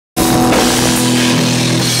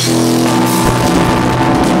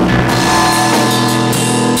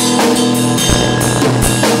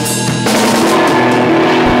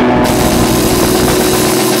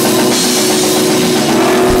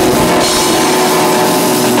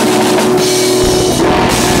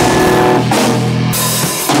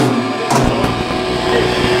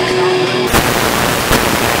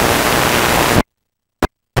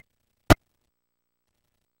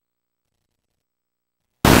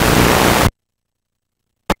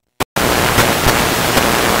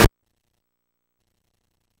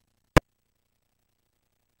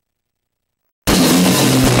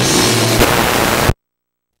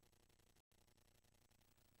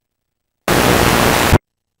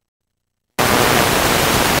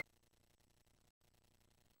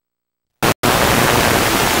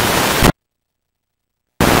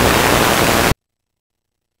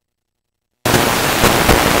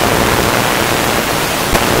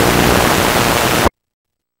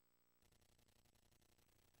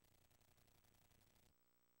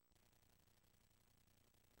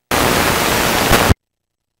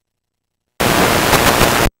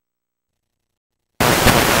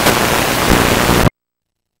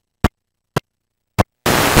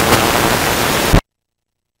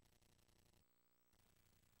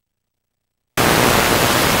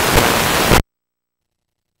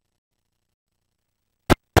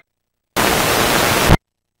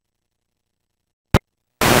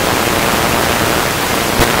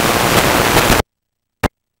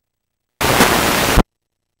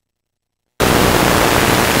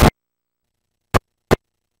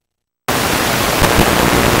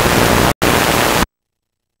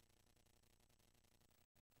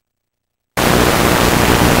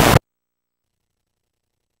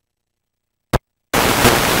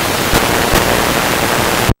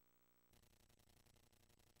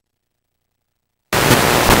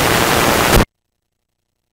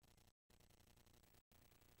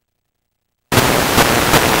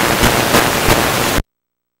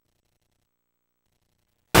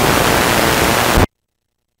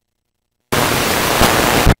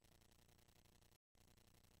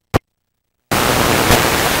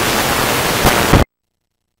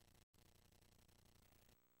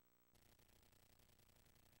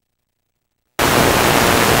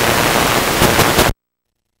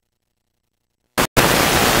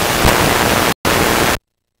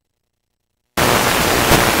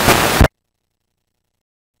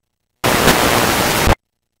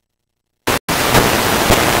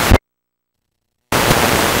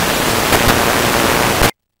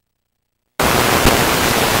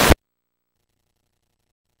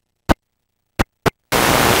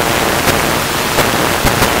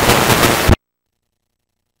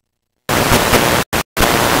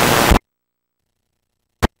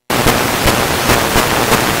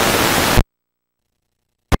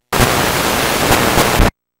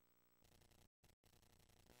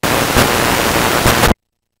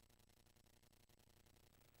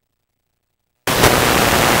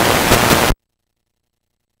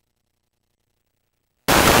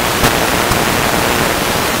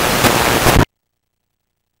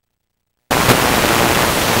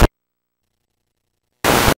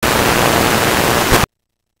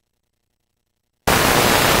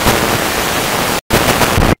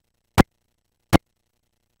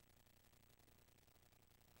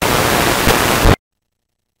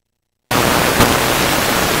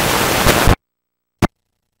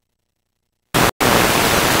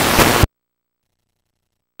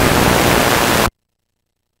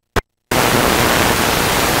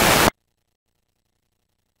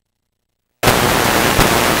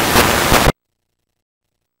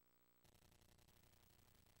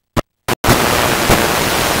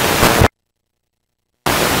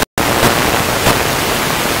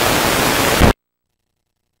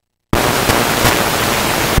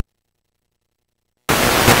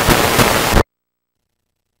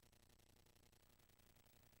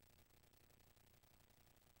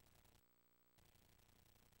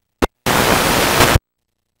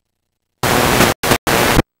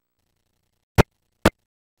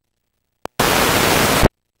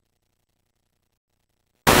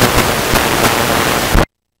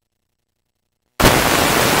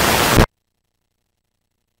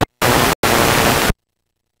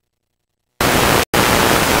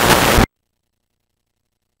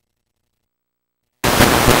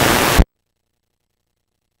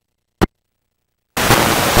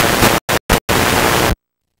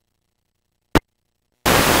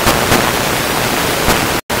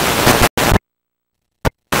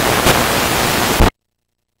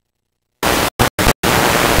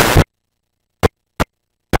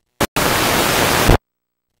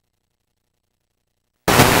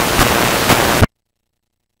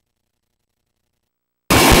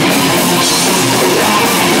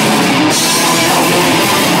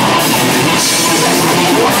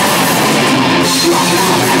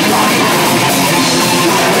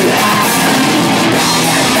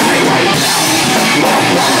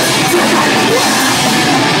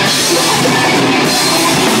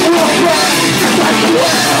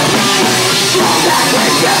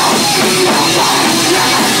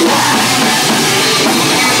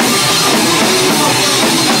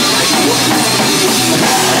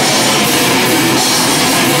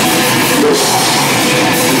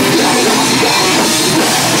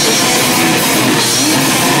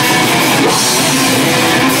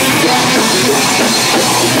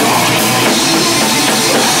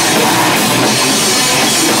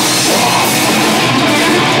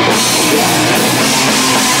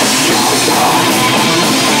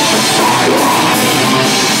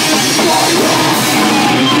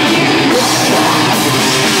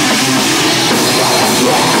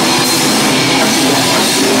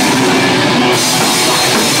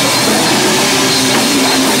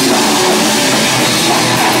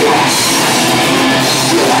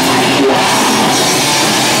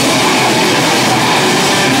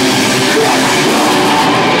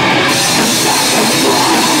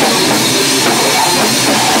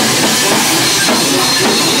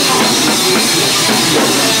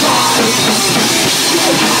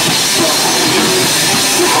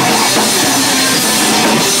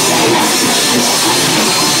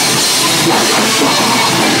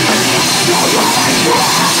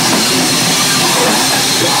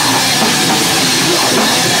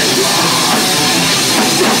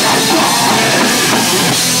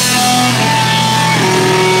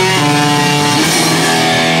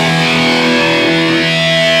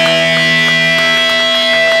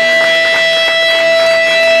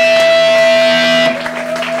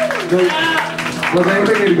Does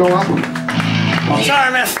anything need to go up?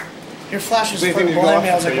 Sorry, man. Your flash was fucking blinding me.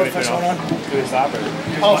 I was like, what the fuck's going on?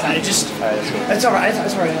 Oh, I just... It's alright.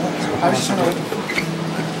 It's alright. I was just trying to...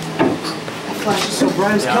 That flash is so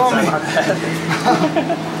bright, it's killing me.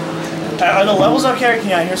 Are the levels okay, or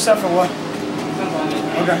can I hear stuff, or what?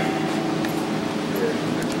 Okay.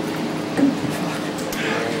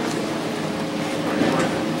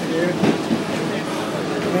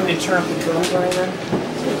 Maybe turn up the drums or anything?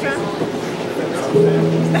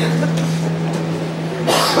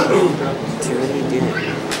 Tyranny did it.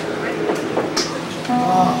 I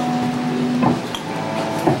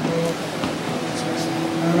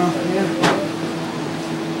don't know,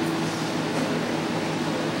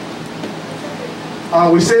 yeah.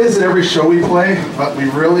 We say this at every show we play, but we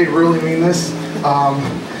really, really mean this.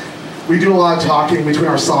 We do a lot of talking between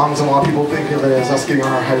our songs, and a lot of people think of it as us getting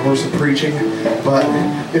on our high horse and preaching, but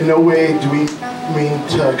in no way do we mean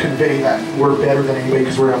to convey that we're better than anybody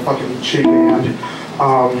because we're a fucking shitty band.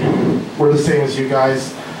 We're the same as you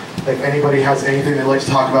guys. If anybody has anything they'd like to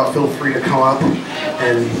talk about, feel free to come up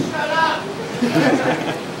and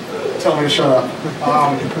tell me to shut up.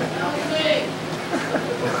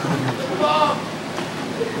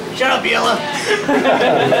 Shut up, Yella.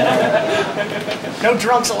 No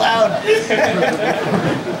drunks allowed.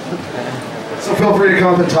 So feel free to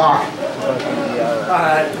come up and talk.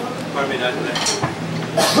 Party Night Today.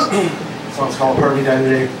 This song's called Party Night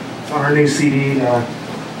Today. It's on our new CD.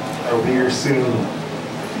 That'll be here soon.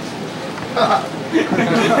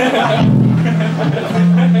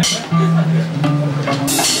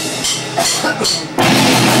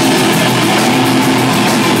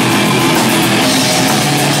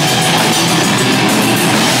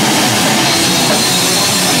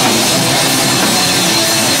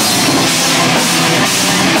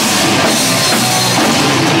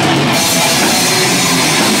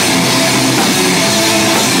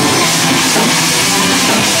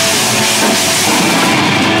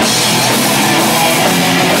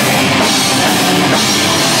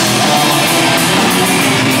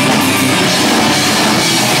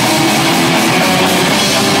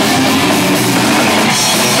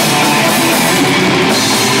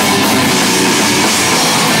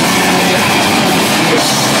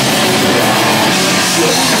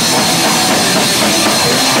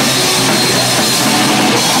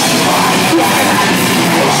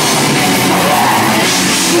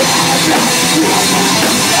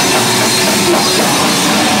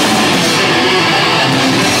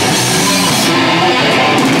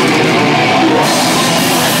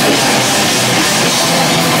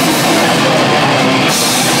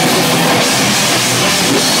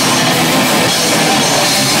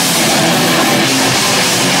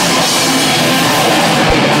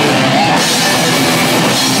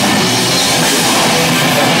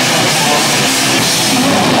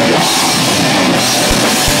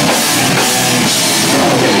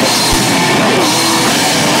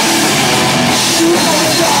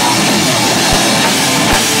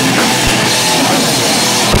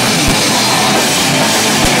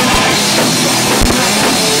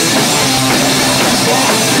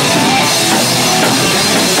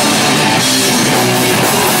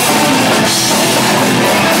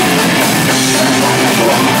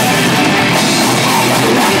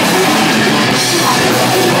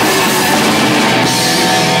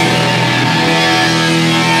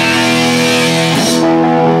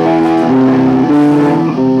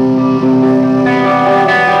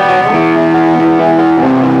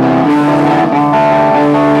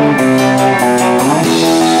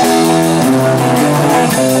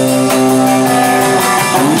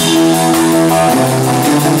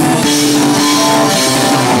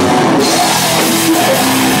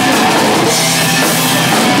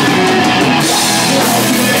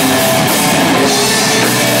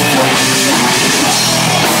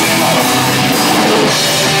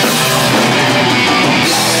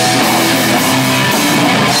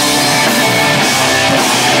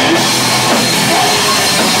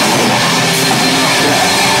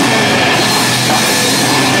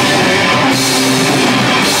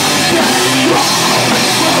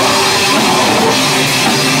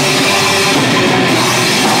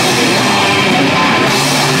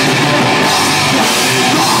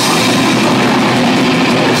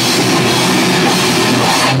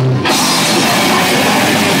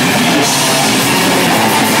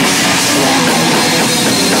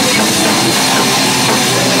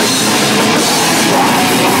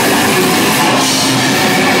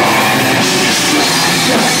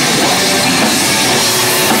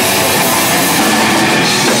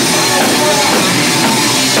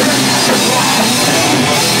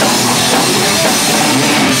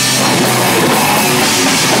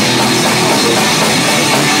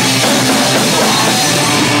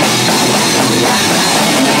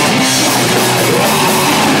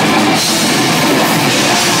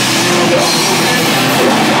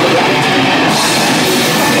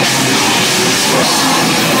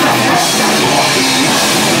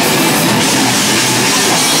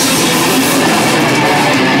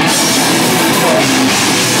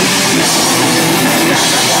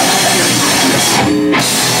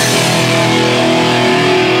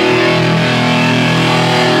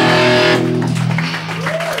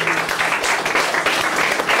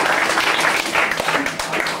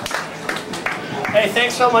 Hey,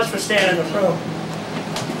 thanks so much for staying in the room.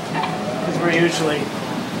 Because we're usually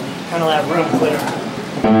kind of that room clear.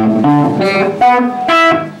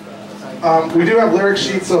 We do have lyric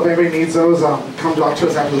sheets, so if anybody needs those, come talk to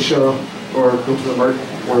us after the show, or go to the merch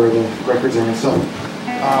where the records are and stuff.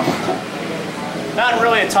 Not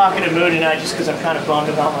really a talkative mood tonight, just because I'm kind of bummed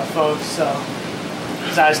about my folks. So,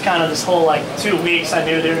 because I was kind of this whole like 2 weeks, I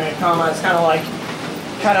knew they were going to come. I was kind of like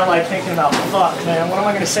thinking about, fuck, man, what am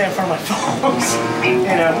I going to say in front of my folks? You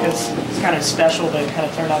know, it's kind of special, but it kind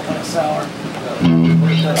of turned out kind of sour.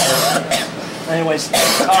 Anyways,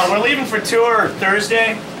 we're leaving for tour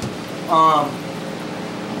Thursday.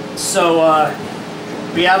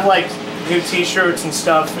 We have like new t-shirts and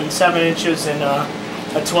stuff, and 7 inches and a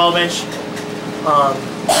 12-inch.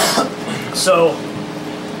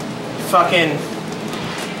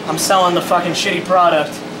 I'm selling the fucking shitty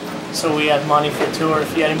product, so we have money for tour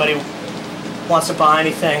if anybody wants to buy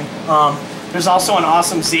anything. There's also an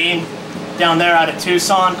awesome zine down there out of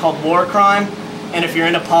Tucson called War Crime, and if you're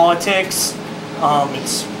into politics,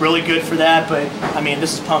 it's really good for that. But I mean,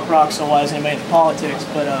 this is punk rock, so why is anybody into politics?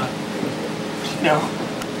 But you know.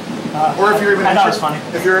 Or if you're even funny.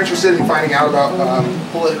 If you're interested in finding out about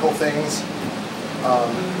political things,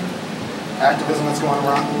 activism that's going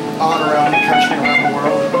on around the country and around the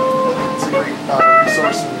world, it's a great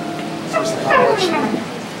resource and source of knowledge.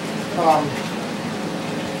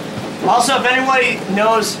 Also, if anybody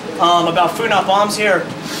knows about Food Not Bombs here,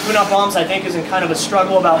 Food Not Bombs I think is in kind of a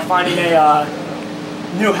struggle about finding a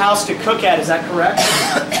new house to cook at. Is that correct?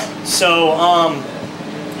 So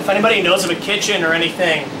if anybody knows of a kitchen or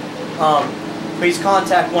anything, please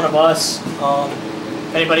contact one of us.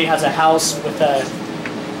 If anybody has a house with an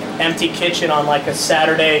empty kitchen on like a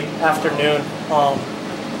Saturday afternoon,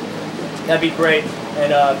 that'd be great.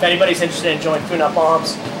 And if anybody's interested in joining Food Not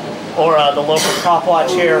Bombs or the local Prop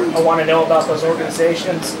Watch here, I want to know about those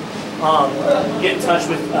organizations. Get in touch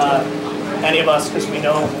with any of us, because we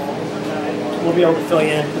know we'll be able to fill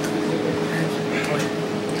you in.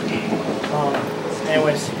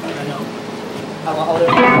 Anyways, I know.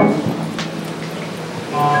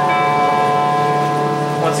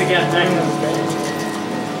 Once again, thank you.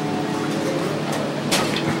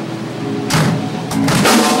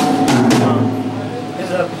 Is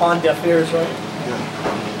it upon deaf ears, right?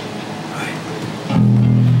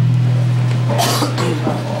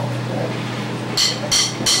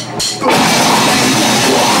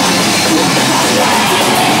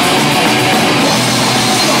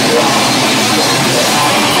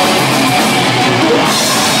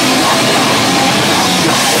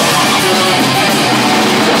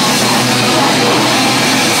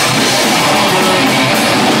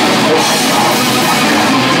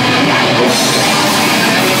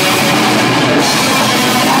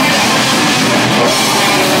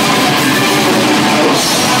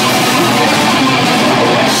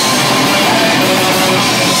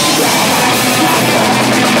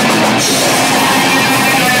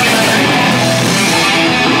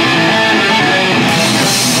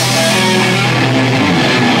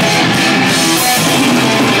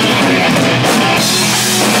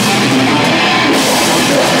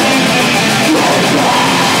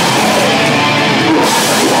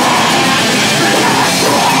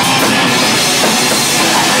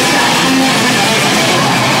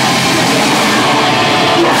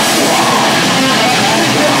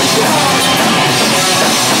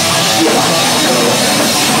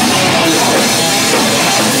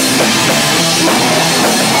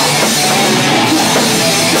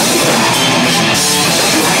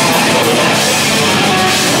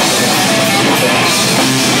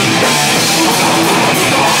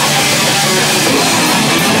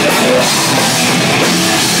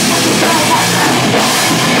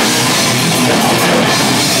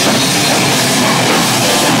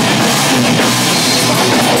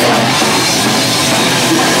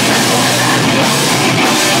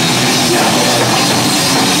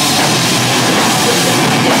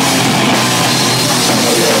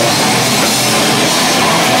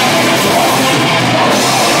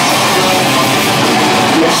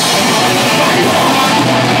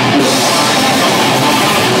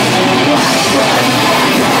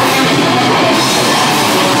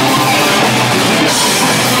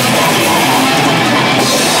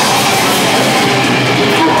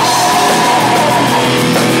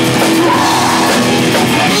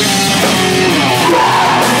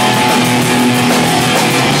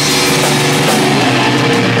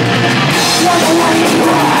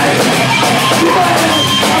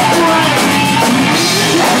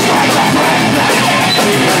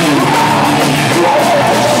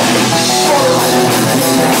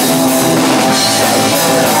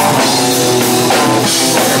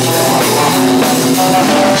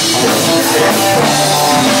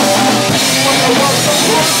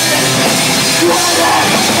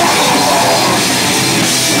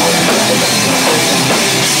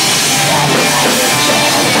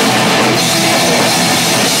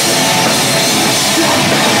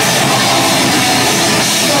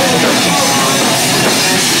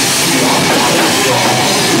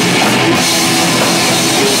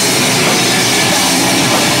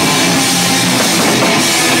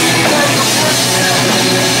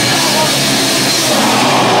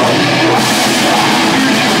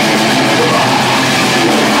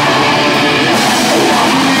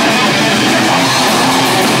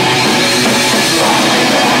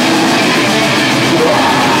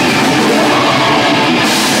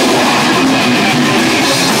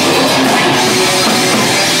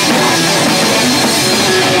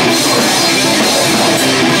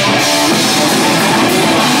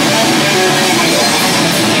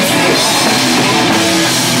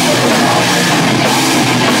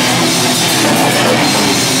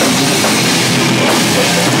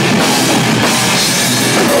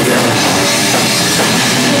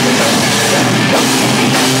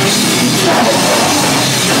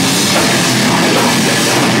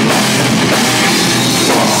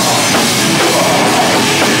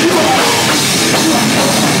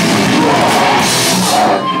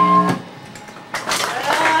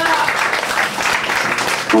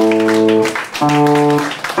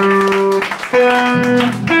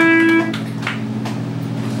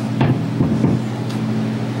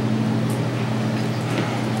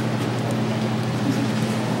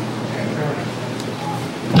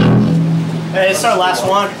 Hey, this is our last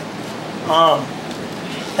one.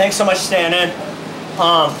 Thanks so much for staying in.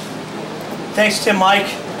 Thanks to Mike,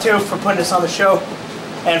 too, for putting us on the show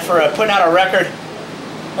and for putting out our record.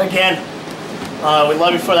 Again, we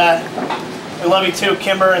love you for that. We love you, too,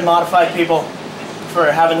 Kimber and Modified People,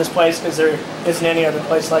 for having this place, because there isn't any other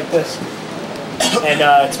place like this. And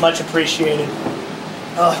it's much appreciated.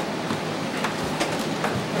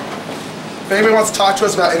 If anybody wants to talk to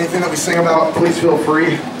us about anything that we sing about, please feel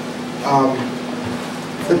free.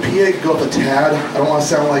 The PA could go up a tad. I don't want to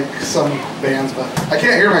sound like some bands, but I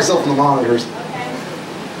can't hear myself in the monitors.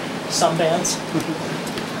 Some bands.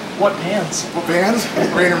 What bands? What bands?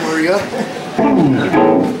 Rainer Maria.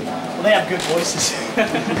 Well, they have good voices.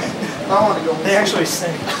 I want to go. They actually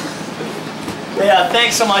sing. But yeah,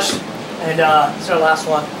 thanks so much. And it's our last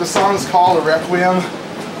one. The song's called A Requiem,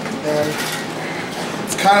 and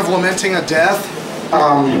it's kind of lamenting a death.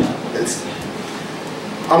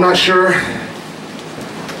 I'm not sure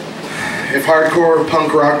if hardcore,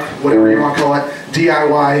 punk rock, whatever you want to call it,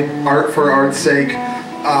 DIY, art for art's sake,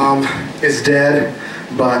 is dead,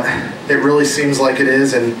 but it really seems like it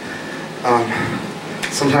is, and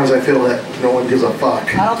sometimes I feel that no one gives a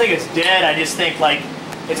fuck. I don't think it's dead. I just think like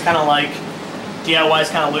it's kind of like DIY is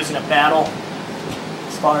kind of losing a battle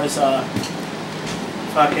as far as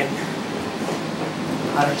fucking,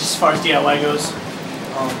 I don't know, just as far as DIY goes.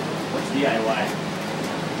 What's DIY?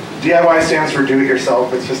 DIY stands for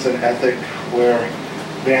do-it-yourself. It's just an ethic where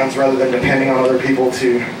bands, rather than depending on other people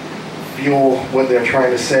to fuel what they're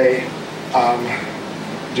trying to say,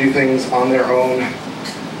 do things on their own,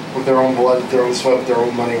 with their own blood, their own sweat, their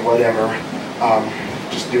own money, whatever.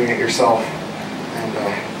 Just doing it yourself.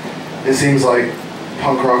 And it seems like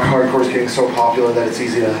punk rock hardcore is getting so popular that it's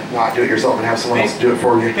easy to not do it yourself and have someone else do it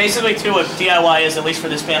for you. Basically, too, what DIY is, at least for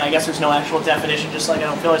this band, I guess there's no actual definition, just like I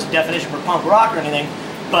don't feel there's a definition for punk rock or anything.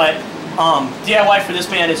 But DIY for this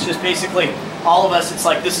band is just basically all of us. It's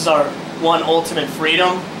like this is our one ultimate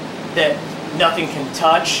freedom that nothing can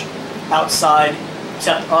touch outside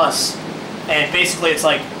except us. And basically, it's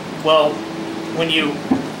like, well, when you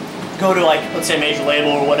go to, like, let's say a major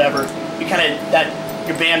label or whatever, you kind of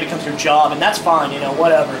your band becomes your job, and that's fine, you know,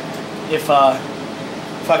 whatever. If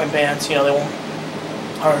fucking bands, you know, they won't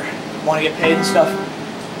or want to get paid and stuff,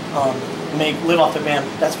 live off the band,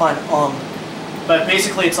 that's fine. But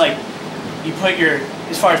basically, it's like you put your,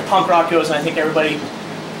 as far as punk rock goes, and I think everybody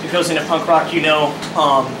who goes into punk rock, you know,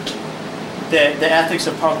 the ethics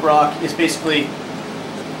of punk rock is basically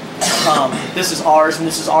this is ours and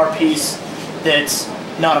this is our piece that's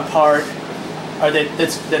not a part, or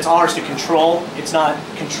that's ours to control. It's not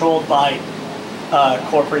controlled by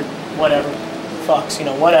corporate whatever fucks, you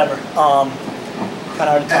know, whatever. Kind of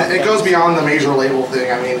hard to talk about. It goes beyond the major label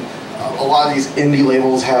thing. I mean, a lot of these indie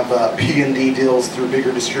labels have P&D deals through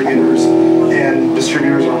bigger distributors, and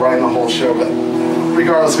distributors are enjoying the whole show. But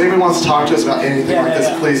regardless, if anyone wants to talk to us about anything like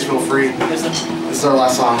this, please feel free. This is our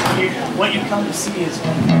last song. What you come to see is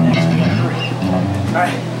what next we got 3. All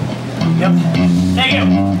right. Yep. Thank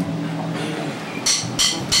you.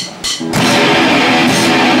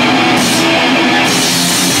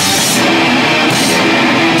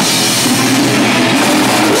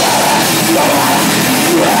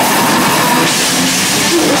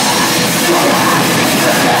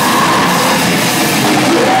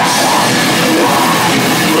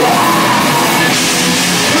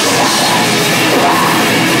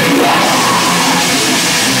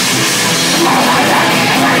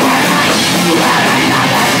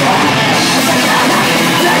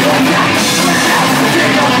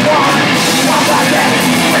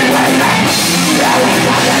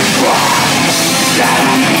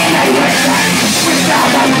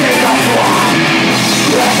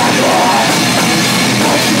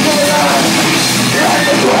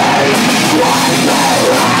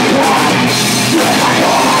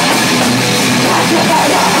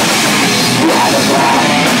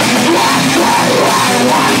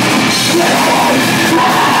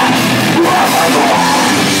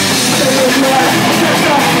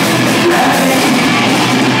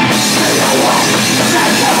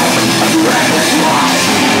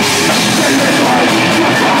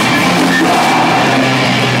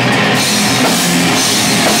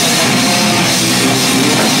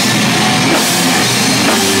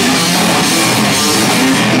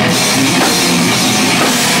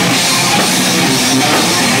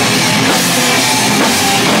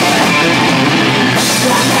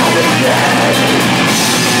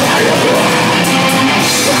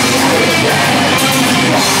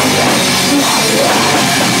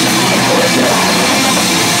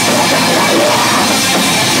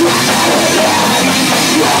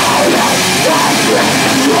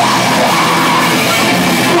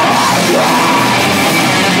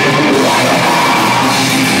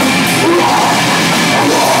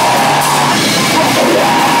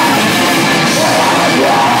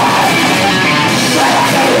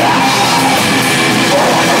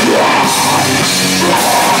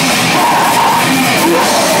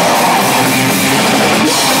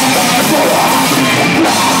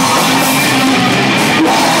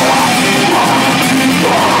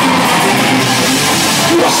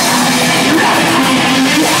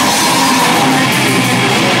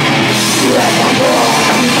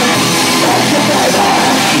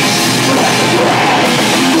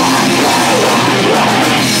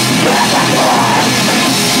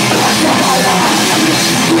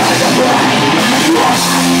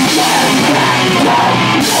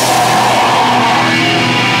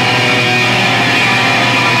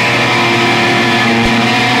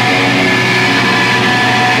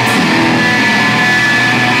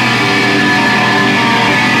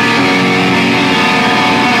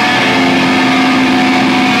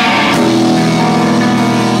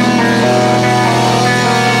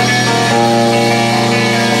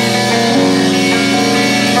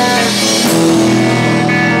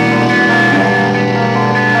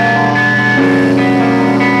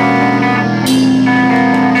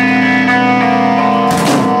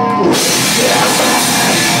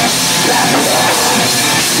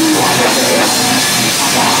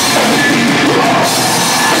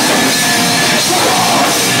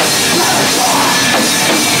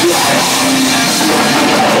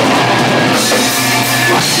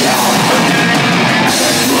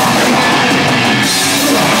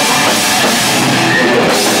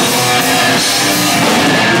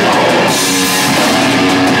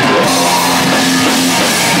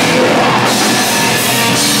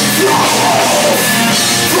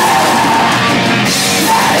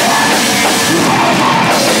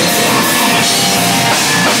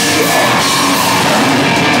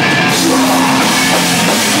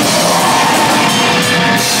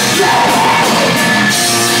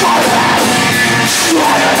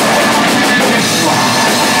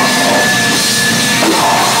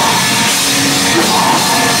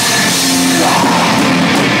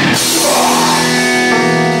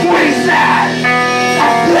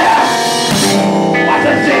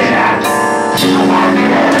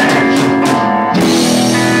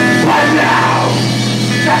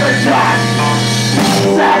 Never